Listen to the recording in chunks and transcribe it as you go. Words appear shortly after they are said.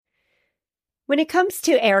When it comes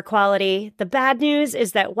to air quality, the bad news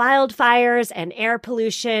is that wildfires and air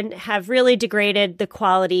pollution have really degraded the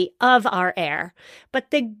quality of our air.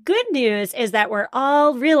 But the good news is that we're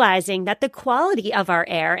all realizing that the quality of our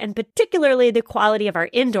air, and particularly the quality of our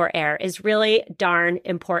indoor air, is really darn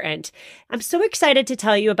important. I'm so excited to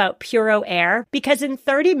tell you about Puro Air because in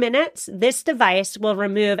 30 minutes, this device will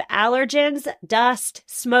remove allergens, dust,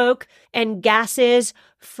 smoke, and gases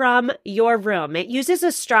from your room. It uses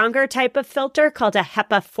a stronger type of filter called a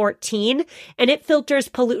HEPA 14, and it filters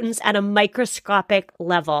pollutants at a microscopic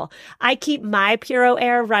level. I keep my Puro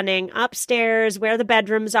Air running upstairs where the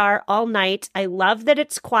bedrooms are all night. I love that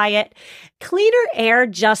it's quiet. Cleaner air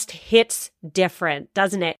just hits different,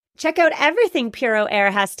 doesn't it? Check out everything Puro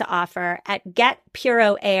Air has to offer at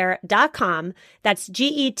getpuroair.com. That's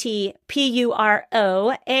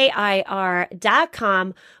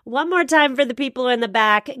getpuroair.com. One more time for the people in the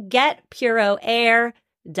back,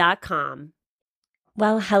 getpuroair.com.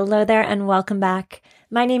 Well, hello there and welcome back.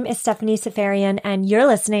 My name is Stephanie Safarian and you're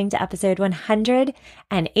listening to episode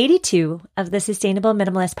 182 of the Sustainable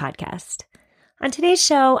Minimalist Podcast. On today's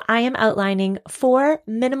show, I am outlining 4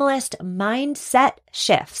 minimalist mindset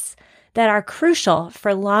shifts that are crucial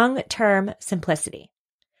for long-term simplicity.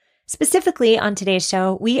 Specifically, on today's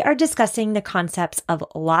show, we are discussing the concepts of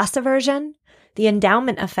loss aversion, the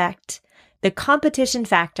endowment effect, the competition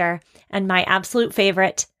factor, and my absolute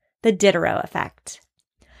favorite, the Diderot effect.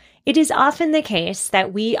 It is often the case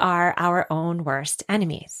that we are our own worst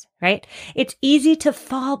enemies, right? It's easy to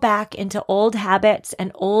fall back into old habits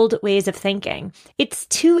and old ways of thinking. It's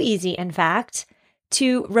too easy, in fact,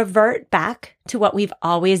 to revert back to what we've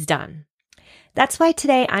always done. That's why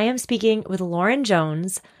today I am speaking with Lauren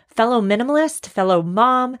Jones, fellow minimalist, fellow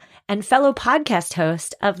mom, and fellow podcast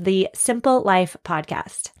host of the Simple Life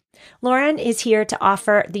podcast. Lauren is here to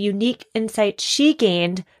offer the unique insight she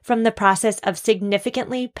gained from the process of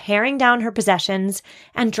significantly paring down her possessions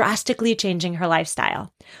and drastically changing her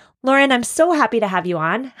lifestyle. Lauren, I'm so happy to have you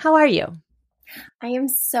on. How are you? I am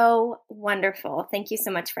so wonderful. Thank you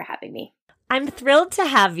so much for having me. I'm thrilled to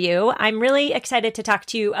have you. I'm really excited to talk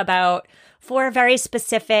to you about 4 very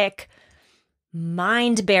specific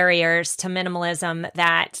mind barriers to minimalism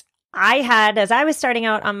that I had as I was starting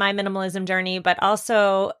out on my minimalism journey, but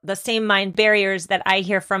also the same mind barriers that I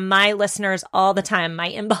hear from my listeners all the time. My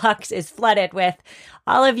inbox is flooded with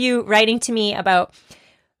all of you writing to me about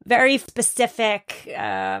very specific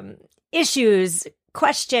issues,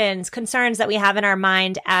 questions, concerns that we have in our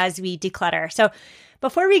mind as we declutter. So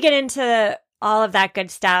before we get into all of that good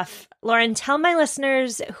stuff, Lauren, tell my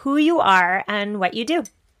listeners who you are and what you do.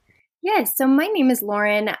 Yes, so my name is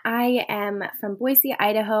Lauren. I am from Boise,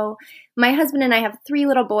 Idaho. My husband and I have 3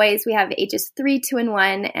 little boys. We have ages 3, 2, and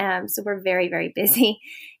 1, so we're very, very busy.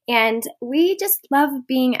 And we just love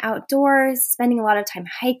being outdoors, spending a lot of time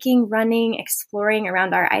hiking, running, exploring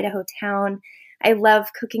around our Idaho town. I love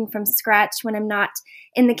cooking from scratch. When I'm not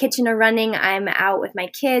in the kitchen or running, I'm out with my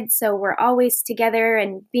kids, so we're always together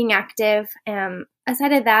and being active.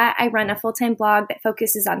 Aside of that, I run a full-time blog that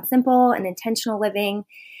focuses on simple and intentional living.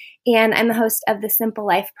 And I'm the host of the Simple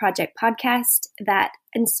Life Project podcast that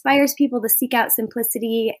inspires people to seek out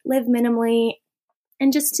simplicity, live minimally,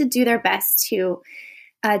 and just to do their best to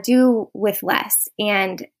do with less.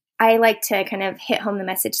 And I like to kind of hit home the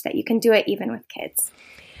message that you can do it even with kids.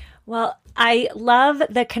 Well, I love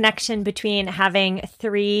the connection between having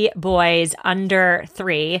 3 boys under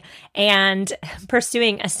 3 and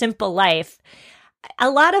pursuing a simple life.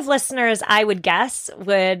 A lot of listeners, I would guess,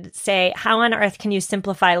 would say, how on earth can you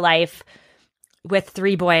simplify life with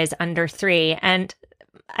 3 boys under 3? And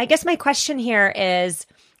I guess my question here is,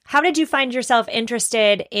 how did you find yourself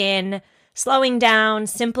interested in slowing down,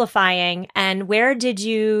 simplifying, and where did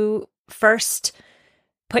you first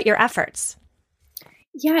put your efforts?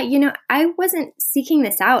 Yeah, I wasn't seeking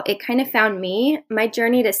this out. It kind of found me. My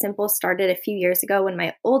journey to simple started a few years ago when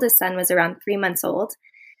my oldest son was around 3 months old.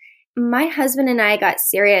 My husband and I got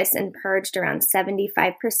serious and purged around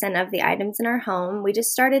 75% of the items in our home. We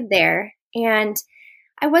just started there. And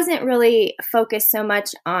I wasn't really focused so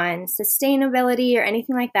much on sustainability or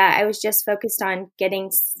anything like that. I was just focused on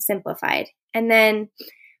getting simplified. And then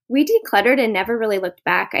we decluttered and never really looked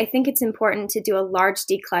back. I think it's important to do a large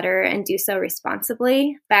declutter and do so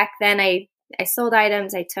responsibly. Back then, I sold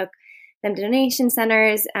items. I took them to donation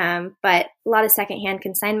centers, but a lot of secondhand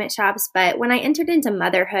consignment shops. But when I entered into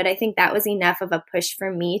motherhood, I think that was enough of a push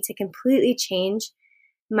for me to completely change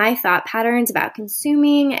my thought patterns about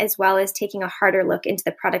consuming, as well as taking a harder look into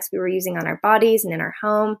the products we were using on our bodies and in our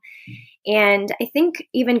home. And I think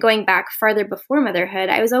even going back farther before motherhood,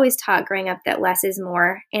 I was always taught growing up that less is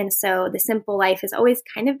more. And so the simple life has always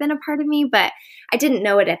kind of been a part of me, but I didn't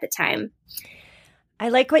know it at the time. I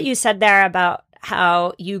like what you said there about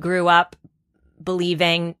how you grew up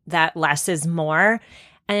believing that less is more.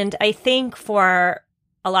 And I think for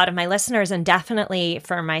a lot of my listeners, and definitely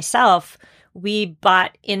for myself, we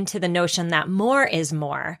bought into the notion that more is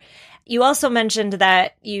more. You also mentioned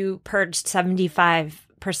that you purged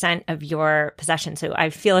 75% of your possessions. So I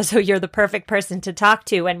feel as though you're the perfect person to talk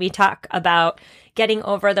to when we talk about getting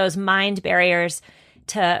over those mind barriers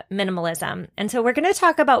to minimalism. And so we're going to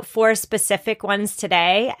talk about 4 specific ones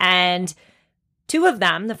today. And 2 of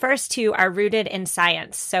them, the first 2, are rooted in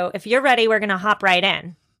science. So if you're ready, we're going to hop right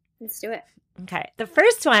in. Let's do it. Okay. The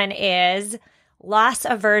first one is loss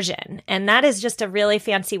aversion. And that is just a really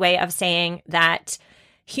fancy way of saying that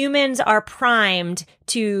humans are primed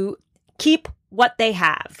to keep what they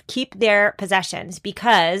have, keep their possessions,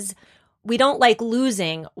 because we don't like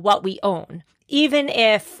losing what we own. Even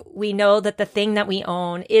if we know that the thing that we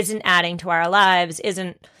own isn't adding to our lives,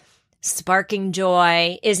 isn't sparking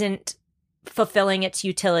joy, isn't fulfilling its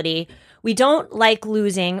utility, we don't like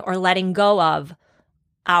losing or letting go of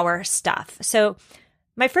our stuff. So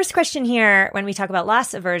my first question here when we talk about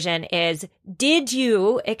loss aversion is, did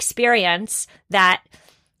you experience that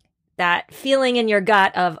feeling in your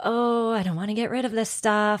gut of, oh, I don't want to get rid of this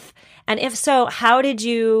stuff? And if so, how did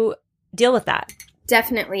you deal with that?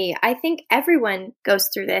 Definitely. I think everyone goes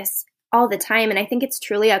through this all the time. And I think it's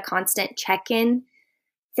truly a constant check-in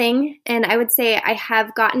thing. And I would say I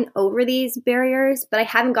have gotten over these barriers, but I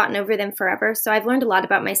haven't gotten over them forever. So I've learned a lot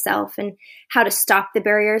about myself and how to stop the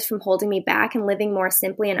barriers from holding me back and living more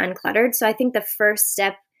simply and uncluttered. So I think the first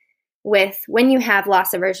step with when you have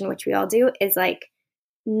loss aversion, which we all do, is like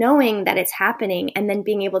knowing that it's happening and then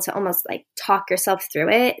being able to almost like talk yourself through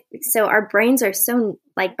it. So our brains are so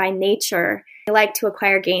like by nature, they like to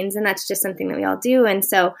acquire gains, and that's just something that we all do. And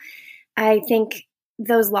so I think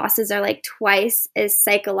those losses are like twice as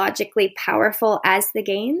psychologically powerful as the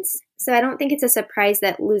gains. So I don't think it's a surprise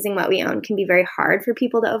that losing what we own can be very hard for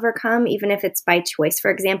people to overcome, even if it's by choice.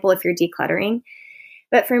 For example, if you're decluttering.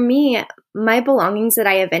 But for me, my belongings that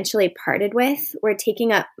I eventually parted with were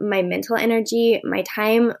taking up my mental energy, my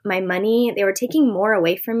time, my money. They were taking more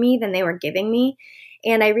away from me than they were giving me.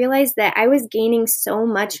 And I realized that I was gaining so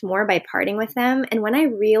much more by parting with them. And when I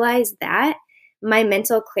realized that, my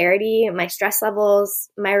mental clarity, my stress levels,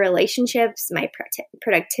 my relationships, my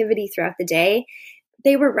productivity throughout the day,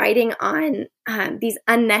 they were riding on these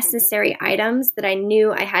unnecessary items that I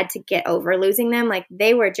knew I had to get over losing them. Like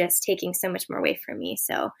they were just taking so much more away from me.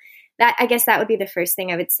 So that, I guess that would be the first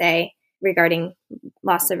thing I would say regarding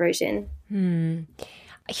loss aversion.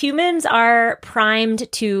 Humans are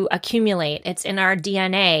primed to accumulate. It's in our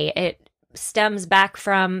DNA. It stems back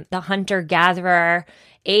from the hunter-gatherer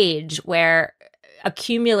age where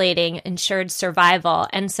accumulating ensured survival.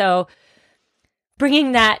 And so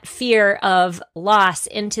bringing that fear of loss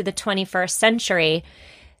into the 21st century,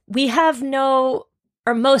 we have or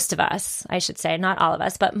most of us, I should say, not all of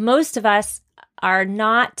us, but most of us are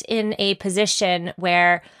not in a position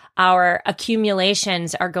where our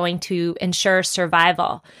accumulations are going to ensure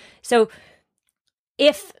survival. So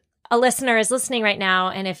if a listener is listening right now,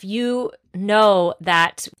 and if you know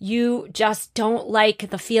that you just don't like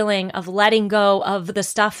the feeling of letting go of the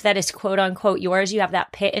stuff that is quote unquote yours, you have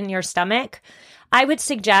that pit in your stomach, I would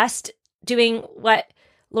suggest doing what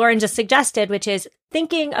Lauren just suggested, which is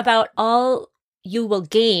thinking about all you will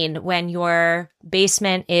gain when your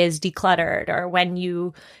basement is decluttered, or when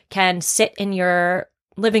you can sit in your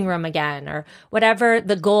living room again, or whatever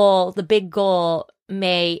the big goal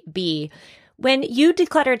may be. When you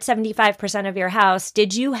decluttered 75% of your house,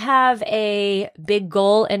 did you have a big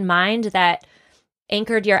goal in mind that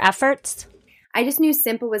anchored your efforts? I just knew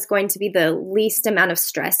simple was going to be the least amount of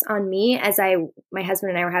stress on me as my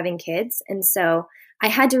husband and I were having kids. And so I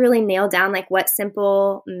had to really nail down like what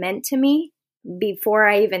simple meant to me before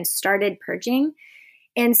I even started purging.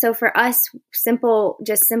 And so for us, simple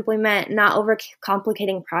just simply meant not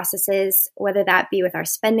overcomplicating processes, whether that be with our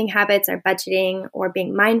spending habits, our budgeting, or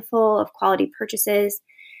being mindful of quality purchases.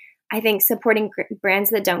 I think supporting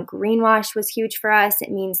brands that don't greenwash was huge for us.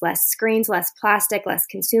 It means less screens, less plastic, less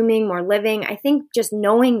consuming, more living. I think just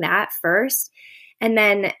knowing that first and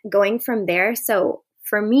then going from there. So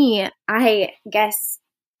for me, I guess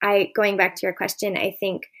going back to your question, I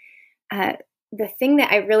think the thing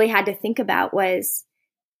that I really had to think about was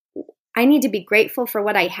I need to be grateful for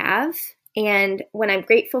what I have And when I'm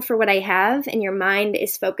grateful for what I have and your mind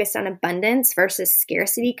is focused on abundance versus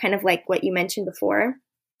scarcity, kind of like what you mentioned before,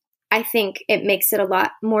 I think it makes it a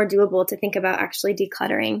lot more doable to think about actually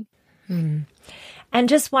decluttering. And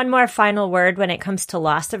just one more final word when it comes to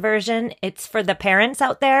loss aversion. It's for the parents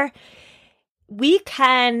out there. We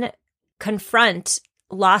can confront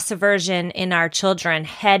loss aversion in our children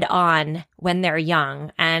head on when they're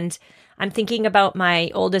young. And I'm thinking about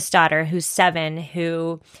my oldest daughter, who's 7,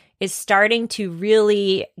 who is starting to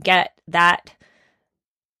really get that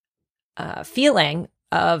feeling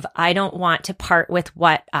of, I don't want to part with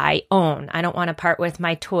what I own. I don't want to part with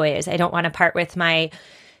my toys. I don't want to part with my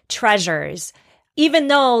treasures. Even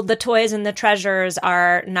though the toys and the treasures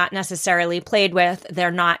are not necessarily played with,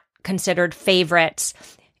 they're not considered favorites.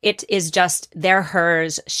 It is just, they're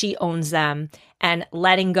hers. She owns them. And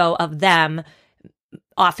letting go of them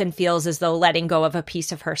often feels as though letting go of a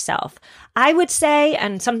piece of herself. I would say,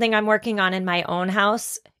 and something I'm working on in my own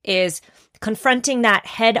house, is confronting that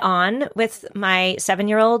head on with my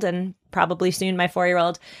 7-year-old and probably soon my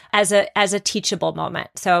 4-year-old as a teachable moment.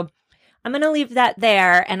 So I'm going to leave that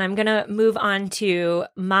there, and I'm going to move on to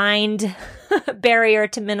mind barrier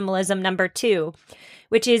to minimalism number 2,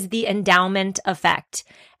 which is the endowment effect.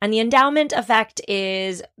 And the endowment effect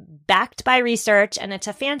is backed by research, and it's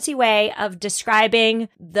a fancy way of describing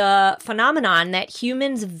the phenomenon that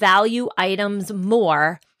humans value items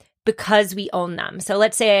more because we own them. So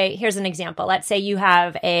let's say, here's an example. Let's say you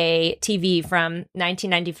have a TV from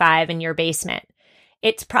 1995 in your basement.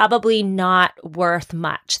 It's probably not worth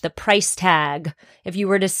much. The price tag, if you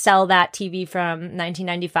were to sell that TV from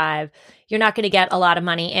 1995, you're not going to get a lot of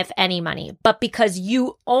money, if any money. But because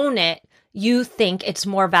you own it, you think it's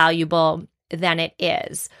more valuable than it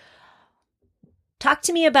is. Talk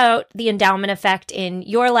to me about the endowment effect in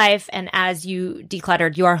your life and as you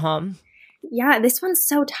decluttered your home. Yeah, this one's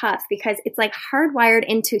so tough because it's like hardwired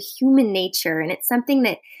into human nature. And it's something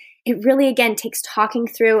that it really, again, takes talking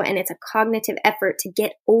through, and it's a cognitive effort to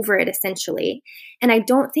get over it, essentially. And I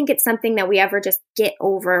don't think it's something that we ever just get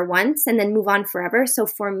over once and then move on forever. So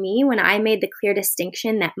for me, when I made the clear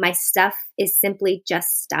distinction that my stuff is simply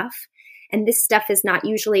just stuff, and this stuff is not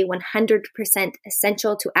usually 100%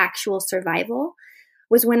 essential to actual survival,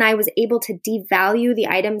 was when I was able to devalue the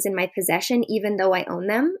items in my possession, even though I own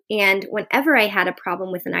them. And whenever I had a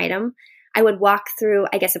problem with an item, I would walk through,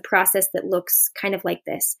 I guess, a process that looks kind of like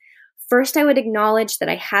this. First, I would acknowledge that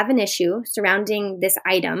I have an issue surrounding this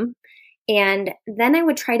item, and then I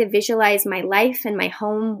would try to visualize my life and my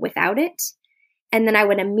home without it, and then I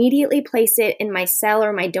would immediately place it in my sell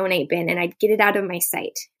or my donate bin, and I'd get it out of my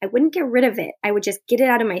sight. I wouldn't get rid of it. I would just get it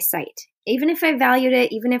out of my sight, even if I valued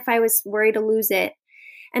it, even if I was worried to lose it.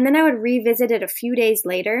 And then I would revisit it a few days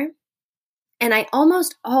later, and I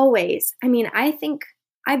almost always, I think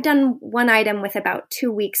I've done one item with about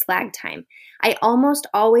 2 weeks lag time. I almost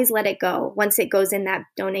always let it go once it goes in that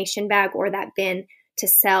donation bag or that bin to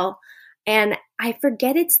sell. And I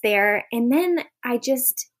forget it's there. And then it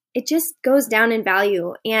just goes down in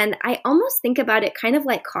value. And I almost think about it kind of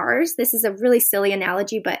like cars. This is a really silly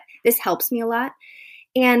analogy, but this helps me a lot.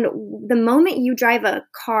 And the moment you drive a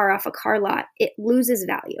car off a car lot, it loses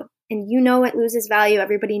value. And you know it loses value.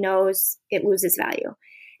 Everybody knows it loses value.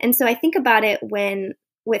 And so I think about it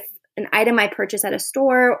with an item I purchase at a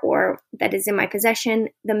store or that is in my possession,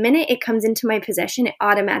 the minute it comes into my possession, it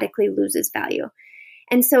automatically loses value.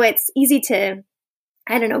 And so it's easy to,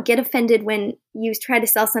 get offended when you try to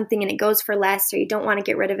sell something and it goes for less or you don't want to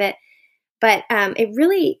get rid of it. But I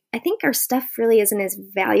think our stuff really isn't as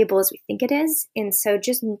valuable as we think it is. And so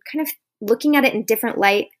just kind of looking at it in different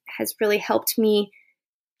light has really helped me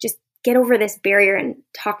just get over this barrier and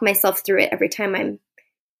talk myself through it every time I'm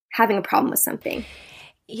having a problem with something.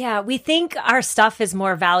 Yeah, we think our stuff is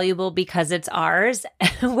more valuable because it's ours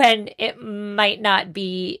when it might not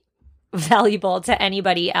be valuable to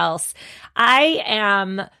anybody else.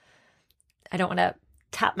 I don't want to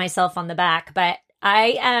tap myself on the back, but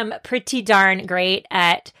I am pretty darn great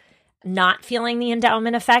at not feeling the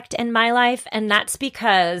endowment effect in my life. And that's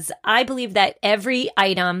because I believe that every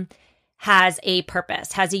item has a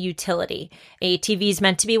purpose, has a utility. A TV is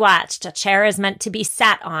meant to be watched. A chair is meant to be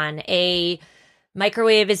sat on. A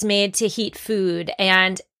microwave is made to heat food.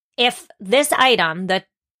 And if this item, the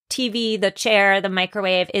TV, the chair, the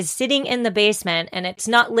microwave, is sitting in the basement and it's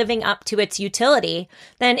not living up to its utility,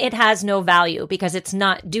 then it has no value because it's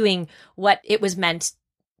not doing what it was meant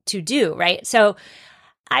to do, right? So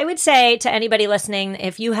I would say to anybody listening,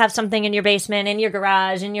 if you have something in your basement, in your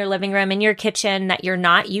garage, in your living room, in your kitchen that you're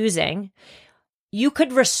not using, you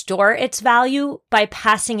could restore its value by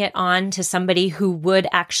passing it on to somebody who would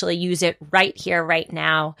actually use it right here, right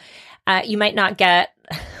now. You might not get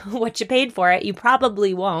what you paid for it. You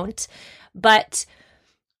probably won't. But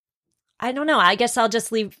I don't know. I guess I'll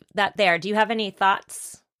just leave that there. Do you have any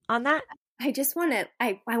thoughts on that? I just want to,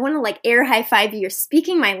 I want to like air high five you. You're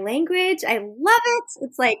speaking my language. I love it.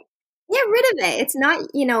 It's like, get rid of it. It's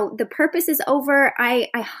not, the purpose is over. I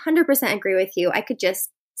 100% agree with you. I could just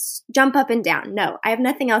jump up and down. No, I have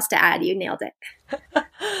nothing else to add. You nailed it.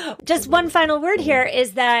 Just one final word here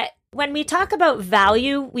is that when we talk about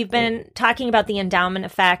value, we've been talking about the endowment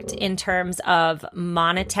effect in terms of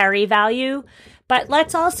monetary value, but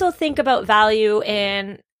let's also think about value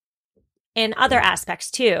in other aspects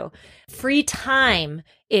too. Free time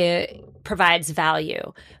provides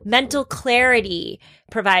value. Mental clarity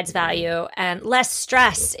provides value, and less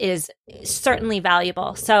stress is certainly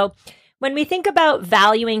valuable. So when we think about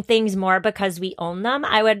valuing things more because we own them,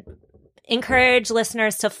 I would encourage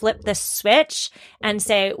listeners to flip the switch and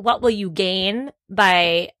say, what will you gain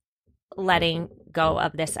by letting go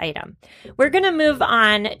of this item? We're going to move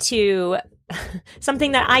on to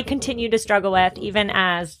something that I continue to struggle with, even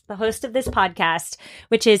as the host of this podcast,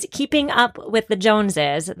 which is keeping up with the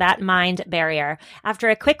Joneses, that mind barrier, after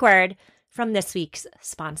a quick word from this week's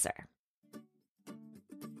sponsor.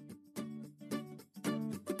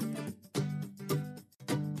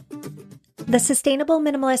 The Sustainable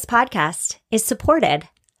Minimalist Podcast is supported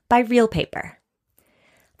by Real Paper.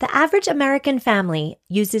 The average American family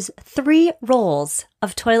uses 3 rolls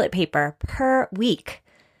of toilet paper per week,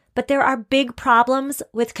 but there are big problems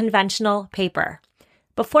with conventional paper.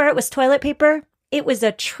 Before it was toilet paper, it was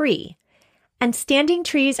a tree, and standing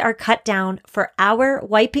trees are cut down for our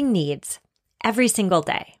wiping needs every single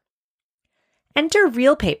day. Enter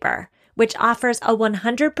Real Paper, which offers a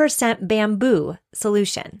 100% bamboo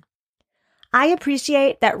solution. I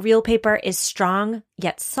appreciate that Real Paper is strong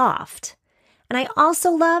yet soft. And I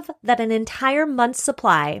also love that an entire month's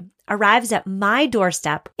supply arrives at my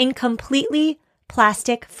doorstep in completely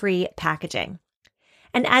plastic-free packaging.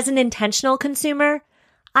 And as an intentional consumer,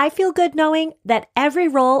 I feel good knowing that every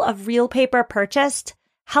roll of Real Paper purchased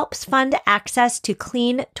helps fund access to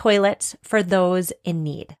clean toilets for those in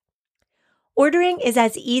need. Ordering is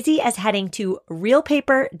as easy as heading to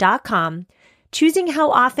realpaper.com, choosing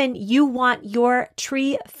how often you want your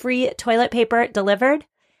tree-free toilet paper delivered,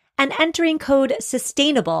 and entering code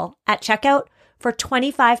SUSTAINABLE at checkout for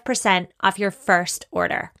 25% off your first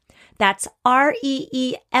order. That's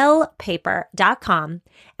REELpaper.com,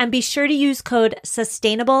 and be sure to use code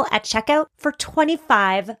SUSTAINABLE at checkout for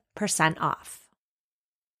 25% off.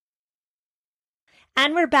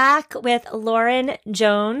 And we're back with Lauren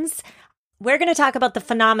Jones. We're going to talk about the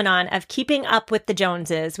phenomenon of keeping up with the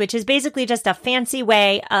Joneses, which is basically just a fancy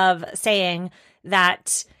way of saying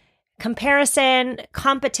that competition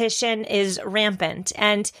is rampant.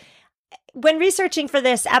 And when researching for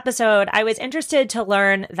this episode, I was interested to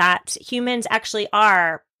learn that humans actually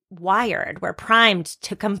are wired. We're primed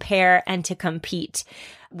to compare and to compete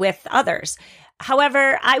with others.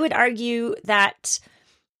 However, I would argue that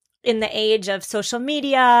in the age of social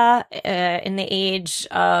media, in the age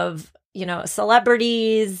of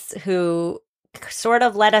celebrities who sort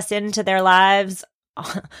of let us into their lives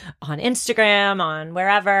on Instagram, on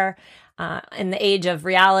wherever, in the age of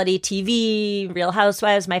reality TV, Real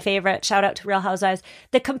Housewives, my favorite, shout out to Real Housewives,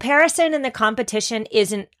 the comparison and the competition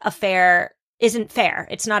isn't fair.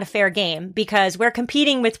 It's not a fair game because we're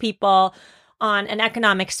competing with people on an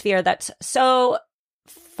economic sphere that's so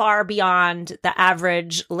far beyond the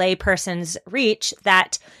average layperson's reach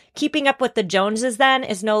that keeping up with the Joneses then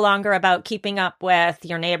is no longer about keeping up with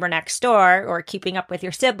your neighbor next door or keeping up with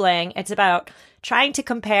your sibling. It's about trying to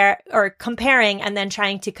comparing and then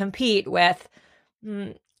trying to compete with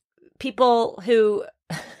people who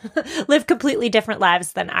live completely different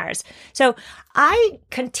lives than ours. So I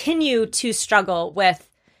continue to struggle with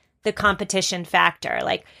the competition factor.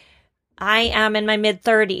 Like, I am in my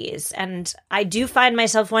mid-30s, and I do find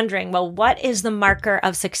myself wondering, well, what is the marker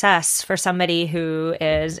of success for somebody who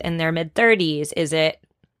is in their mid-30s? Is it,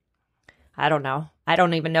 I don't know. I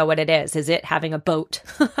don't even know what it is. Is it having a boat?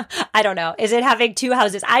 I don't know. Is it having 2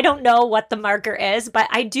 houses? I don't know what the marker is, but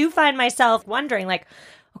I do find myself wondering, like,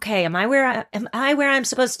 okay, am I where I'm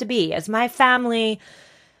supposed to be? Is my family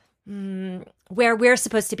where we're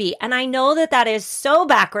supposed to be? And I know that is so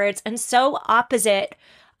backwards and so opposite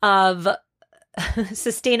of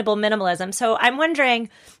sustainable minimalism. So I'm wondering,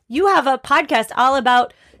 you have a podcast all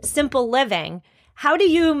about simple living. How do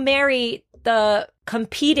you marry the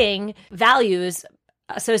competing values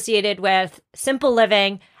associated with simple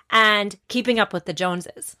living and keeping up with the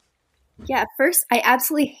Joneses? Yeah, first, I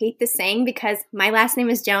absolutely hate this saying because my last name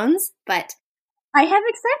is Jones, but I have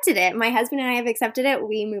accepted it. My husband and I have accepted it.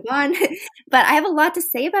 We move on. But I have a lot to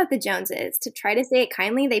say about the Joneses. To try to say it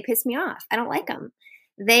kindly, they piss me off. I don't like them.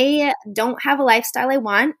 They don't have a lifestyle I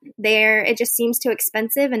want. It just seems too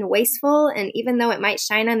expensive and wasteful. And even though it might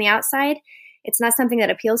shine on the outside, it's not something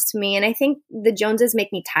that appeals to me. And I think the Joneses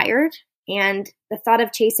make me tired. And the thought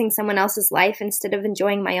of chasing someone else's life instead of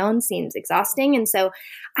enjoying my own seems exhausting. And so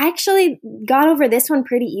I actually got over this one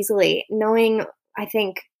pretty easily, knowing, I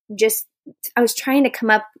think, I was trying to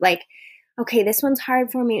come up like, okay, this one's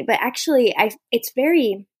hard for me, but actually it's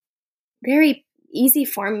very, very easy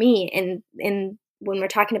for me. And when we're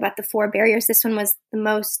talking about the 4 barriers, this one was the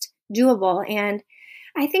most doable. And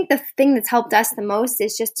I think the thing that's helped us the most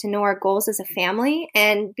is just to know our goals as a family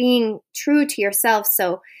and being true to yourself.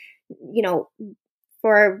 So,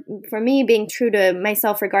 for me, being true to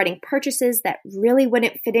myself regarding purchases that really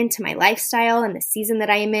wouldn't fit into my lifestyle and the season that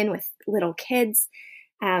I am in with little kids.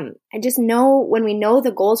 I just know when we know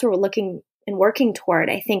the goals we're looking and working toward,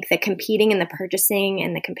 I think the competing and the purchasing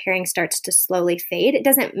and the comparing starts to slowly fade. It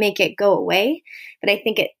doesn't make it go away, but I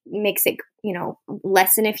think it makes it,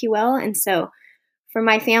 lessen, if you will. And so for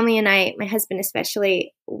my family and I, my husband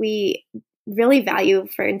especially, we really value,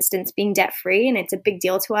 for instance, being debt free, and it's a big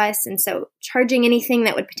deal to us. And so charging anything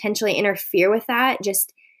that would potentially interfere with that,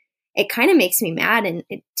 it kind of makes me mad. And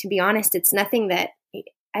to be honest, it's nothing that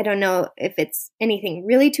I don't know if it's anything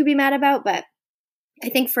really to be mad about, but I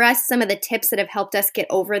think for us, some of the tips that have helped us get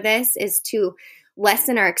over this is to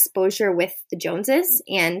lessen our exposure with the Joneses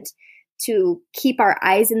and to keep our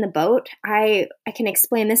eyes in the boat. I can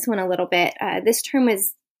explain this one a little bit. This term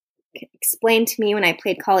was explained to me when I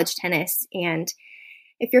played college tennis. And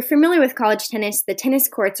if you're familiar with college tennis, the tennis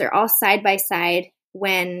courts are all side by side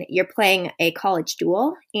when you're playing a college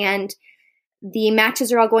duel. And the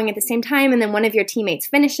matches are all going at the same time, and then one of your teammates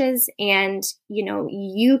finishes, and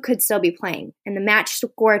you could still be playing, and the match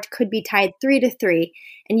score could be tied 3-3,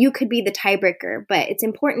 and you could be the tiebreaker. But it's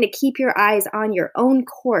important to keep your eyes on your own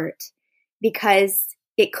court because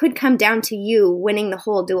it could come down to you winning the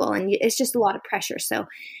whole duel, and it's just a lot of pressure. So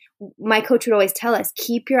my coach would always tell us,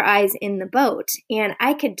 keep your eyes in the boat, and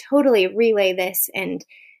I could totally relay this and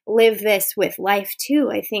live this with life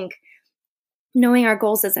too. I think knowing our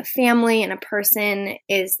goals as a family and a person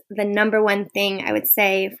is the number one thing I would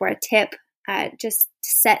say for a tip. Just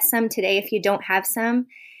set some today if you don't have some,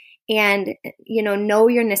 and know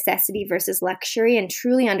your necessity versus luxury and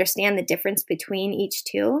truly understand the difference between each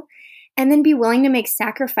two, and then be willing to make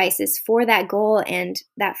sacrifices for that goal and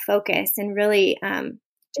that focus, and really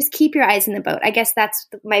just keep your eyes in the boat. I guess that's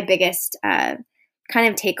my biggest kind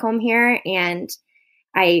of take home here, and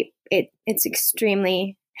it's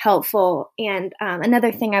extremely helpful. And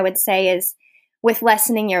another thing I would say is with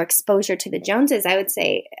lessening your exposure to the Joneses, I would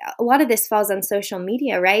say a lot of this falls on social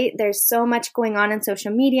media, right? There's so much going on in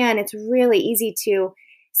social media, and it's really easy to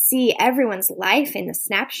see everyone's life in a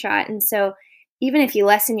snapshot. And so even if you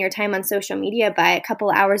lessen your time on social media by a couple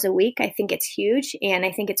hours a week, I think it's huge, and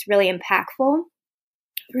I think it's really impactful.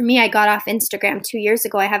 For me, I got off Instagram 2 years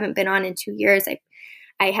ago. I haven't been on in 2 years.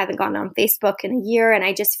 I haven't gone on Facebook in a year, and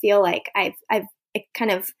I just feel like I've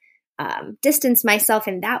kind of distance myself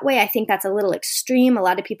in that way. I think that's a little extreme. A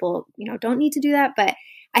lot of people, don't need to do that, but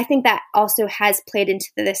I think that also has played into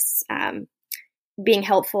this being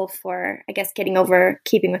helpful for, I guess, getting over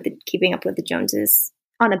keeping up with the Joneses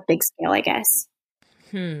on a big scale, I guess.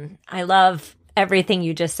 I love everything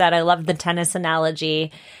you just said. I love the tennis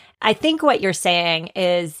analogy. I think what you're saying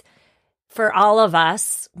is for all of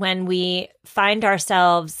us, when we find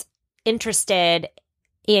ourselves interested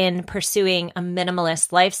in pursuing a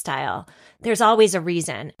minimalist lifestyle, there's always a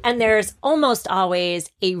reason. And there's almost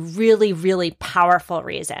always a really, really powerful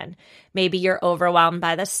reason. Maybe you're overwhelmed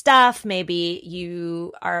by the stuff. Maybe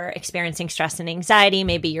you are experiencing stress and anxiety.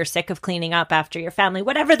 Maybe you're sick of cleaning up after your family.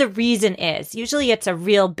 Whatever the reason is, usually it's a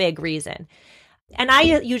real big reason. And I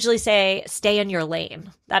usually say, stay in your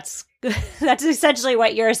lane. That's essentially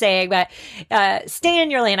what you're saying, but stay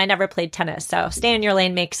in your lane. I never played tennis, so stay in your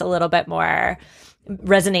lane resonates a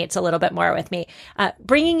little bit more with me.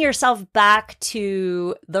 Bringing yourself back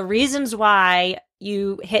to the reasons why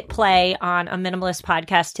you hit play on a minimalist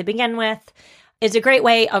podcast to begin with is a great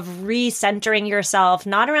way of recentering yourself,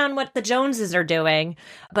 not around what the Joneses are doing,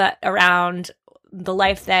 but around the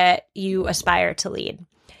life that you aspire to lead.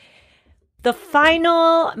 The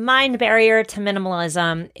final mind barrier to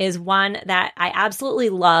minimalism is one that I absolutely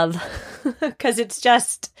love because it's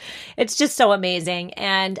just so amazing.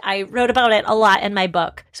 And I wrote about it a lot in my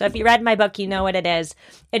book. So if you read my book, you know what it is.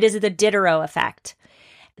 It is the Diderot effect.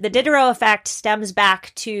 The Diderot effect stems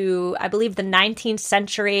back to, I believe, the 19th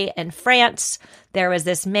century in France. There was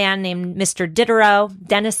this man named Mr. Diderot,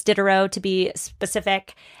 Denis Diderot to be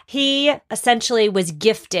specific. He essentially was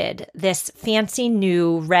gifted this fancy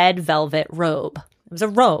new red velvet robe. It was a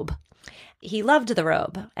robe. He loved the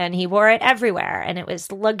robe and he wore it everywhere, and it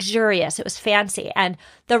was luxurious. It was fancy. And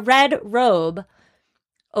the red robe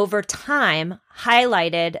over time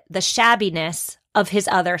highlighted the shabbiness of his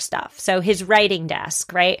other stuff. So his writing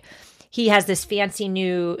desk, right? He has this fancy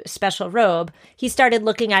new special robe. He started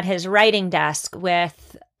looking at his writing desk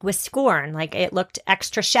with scorn, like it looked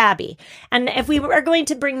extra shabby. And if we are going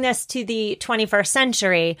to bring this to the 21st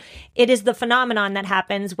century, it is the phenomenon that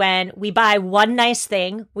happens when we buy one nice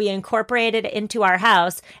thing, we incorporate it into our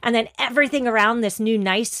house, and then everything around this new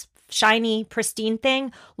nice, shiny, pristine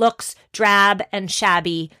thing looks drab and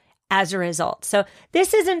shabby as a result. So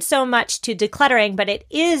this isn't so much to decluttering, but it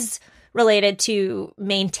is related to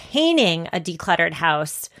maintaining a decluttered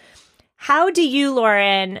house. How do you,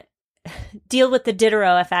 Lauren, deal with the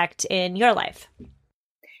Diderot effect in your life?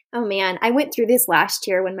 Oh man, I went through this last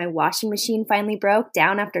year when my washing machine finally broke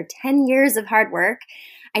down after 10 years of hard work.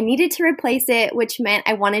 I needed to replace it, which meant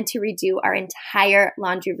I wanted to redo our entire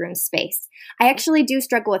laundry room space. I actually do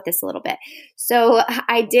struggle with this a little bit. So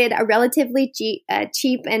I did a relatively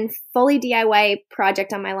cheap and fully DIY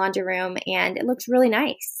project on my laundry room, and it looked really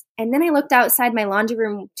nice. And then I looked outside my laundry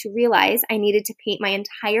room to realize I needed to paint my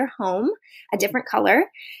entire home a different color,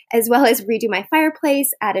 as well as redo my fireplace,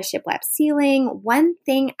 add a shiplap ceiling, one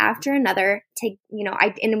thing after another.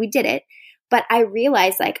 And we did it. But I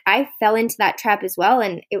realized like I fell into that trap as well.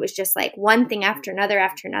 And it was just like one thing after another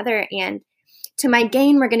after another. And to my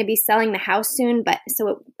gain, we're going to be selling the house soon, but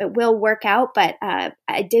so it will work out. But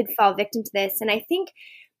I did fall victim to this. And I think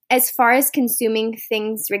as far as consuming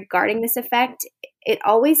things regarding this effect, it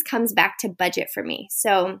always comes back to budget for me.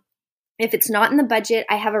 So if it's not in the budget,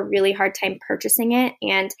 I have a really hard time purchasing it.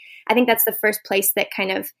 And I think that's the first place that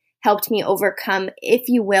kind of helped me overcome, if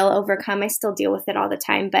you will, I still deal with it all the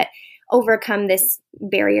time, but overcome this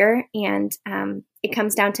barrier. And it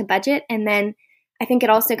comes down to budget. And then I think it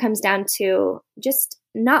also comes down to just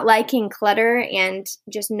not liking clutter and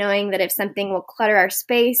just knowing that if something will clutter our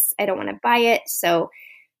space, I don't want to buy it. So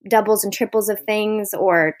doubles and triples of things,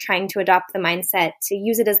 or trying to adopt the mindset to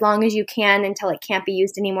use it as long as you can until it can't be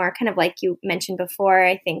used anymore. Kind of like you mentioned before.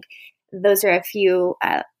 I think those are a few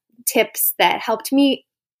tips that helped me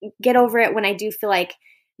get over it when I do feel like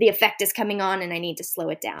the effect is coming on and I need to slow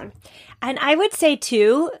it down. And I would say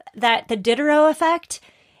too that the Diderot effect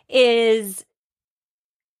is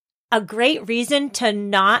a great reason to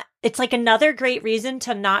not, it's like another great reason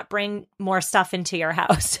to not bring more stuff into your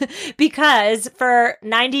house. Because for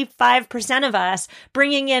 95% of us,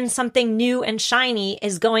 bringing in something new and shiny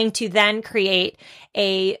is going to then create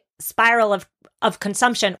a spiral of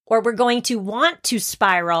consumption, or we're going to want to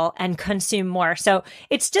spiral and consume more. So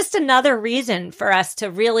it's just another reason for us to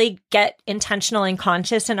really get intentional and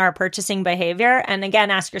conscious in our purchasing behavior. And again,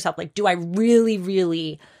 ask yourself, like, do I really,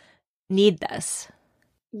 really need this?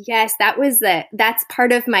 Yes, that's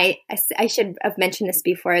part of my, I should have mentioned this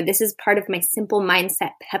before. This is part of my simple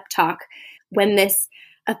mindset pep talk when this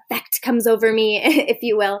effect comes over me, if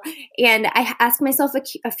you will. And I ask myself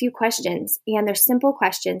a few questions, and they're simple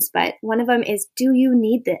questions, but one of them is, do you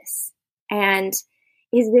need this? And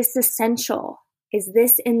is this essential? Is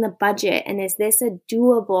this in the budget? And is this a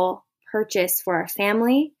doable purchase for our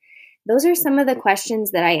family? Those are some of the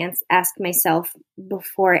questions that I ask myself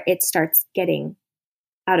before it starts getting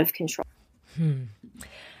out of control.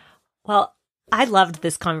 Well, I loved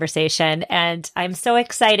this conversation, and I'm so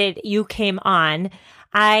excited you came on.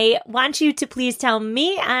 I want you to please tell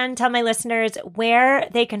me and tell my listeners where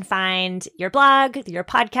they can find your blog, your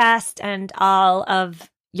podcast, and all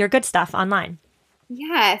of your good stuff online.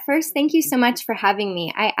 Yeah, first, thank you so much for having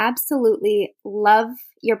me. I absolutely love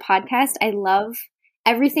your podcast. I love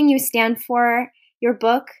everything you stand for. Your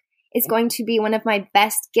book is going to be one of my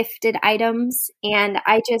best gifted items. And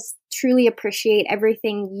I just truly appreciate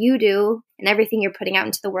everything you do and everything you're putting out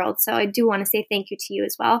into the world. So I do want to say thank you to you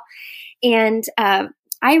as well. And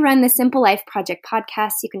I run the Simple Life Project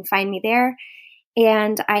podcast. You can find me there.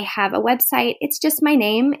 And I have a website. It's just my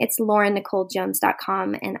name. It's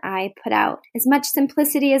laurennicolejones.com. And I put out as much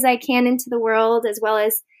simplicity as I can into the world, as well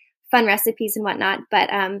as fun recipes and whatnot.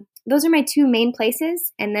 But those are my two main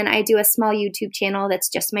places. And then I do a small YouTube channel that's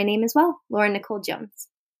just my name as well, Lauren Nicole Jones.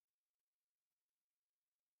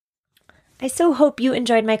 I so hope you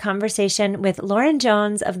enjoyed my conversation with Lauren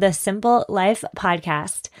Jones of the Simple Life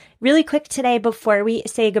podcast. Really quick today before we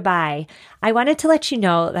say goodbye, I wanted to let you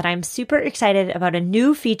know that I'm super excited about a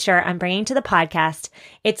new feature I'm bringing to the podcast.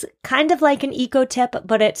 It's kind of like an eco tip,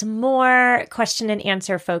 but it's more question and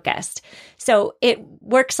answer focused. So it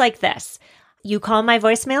works like this. You call my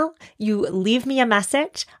voicemail, you leave me a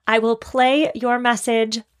message, I will play your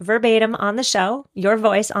message verbatim on the show, your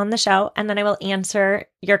voice on the show, and then I will answer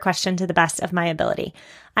your question to the best of my ability.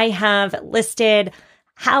 I have listed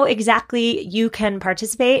how exactly you can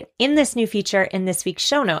participate in this new feature in this week's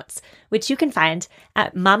show notes, which you can find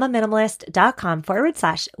at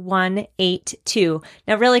mamaminimalist.com/182.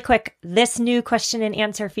 Now, really quick, this new question and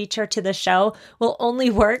answer feature to the show will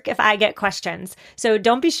only work if I get questions. So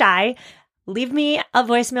don't be shy. Leave me a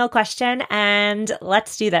voicemail question and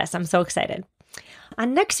let's do this. I'm so excited.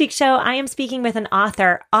 On next week's show, I am speaking with an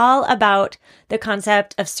author all about the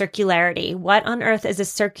concept of circularity. What on earth is a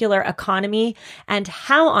circular economy and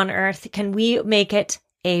how on earth can we make it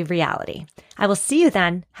a reality? I will see you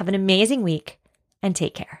then. Have an amazing week and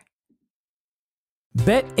take care.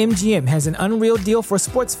 BetMGM has an unreal deal for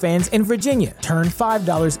sports fans in Virginia. Turn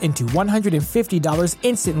 $5 into $150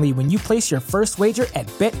 instantly when you place your first wager at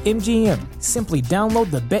BetMGM. Simply download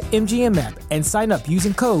the BetMGM app and sign up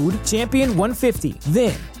using code Champion150.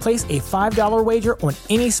 Then, place a $5 wager on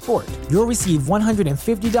any sport. You'll receive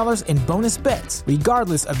 $150 in bonus bets,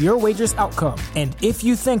 regardless of your wager's outcome. And if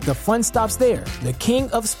you think the fun stops there, the King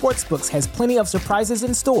of Sportsbooks has plenty of surprises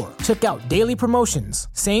in store. Check out daily promotions,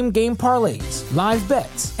 same-game parlays, live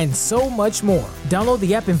bets, and so much more. Download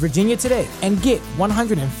the app in Virginia today and get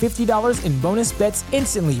 $150 in bonus bets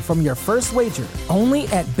instantly from your first wager. Only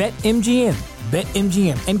at BetMGM.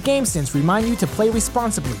 BetMGM and GameSense remind you to play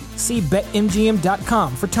responsibly. See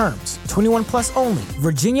BetMGM.com for terms. 21 plus only.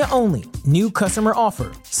 Virginia only. New customer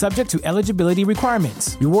offer. Subject to eligibility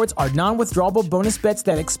requirements. Rewards are non-withdrawable bonus bets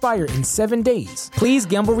that expire in 7 days. Please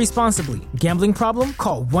gamble responsibly. Gambling problem?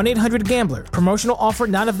 Call 1-800-GAMBLER. Promotional offer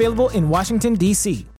not available in Washington, D.C.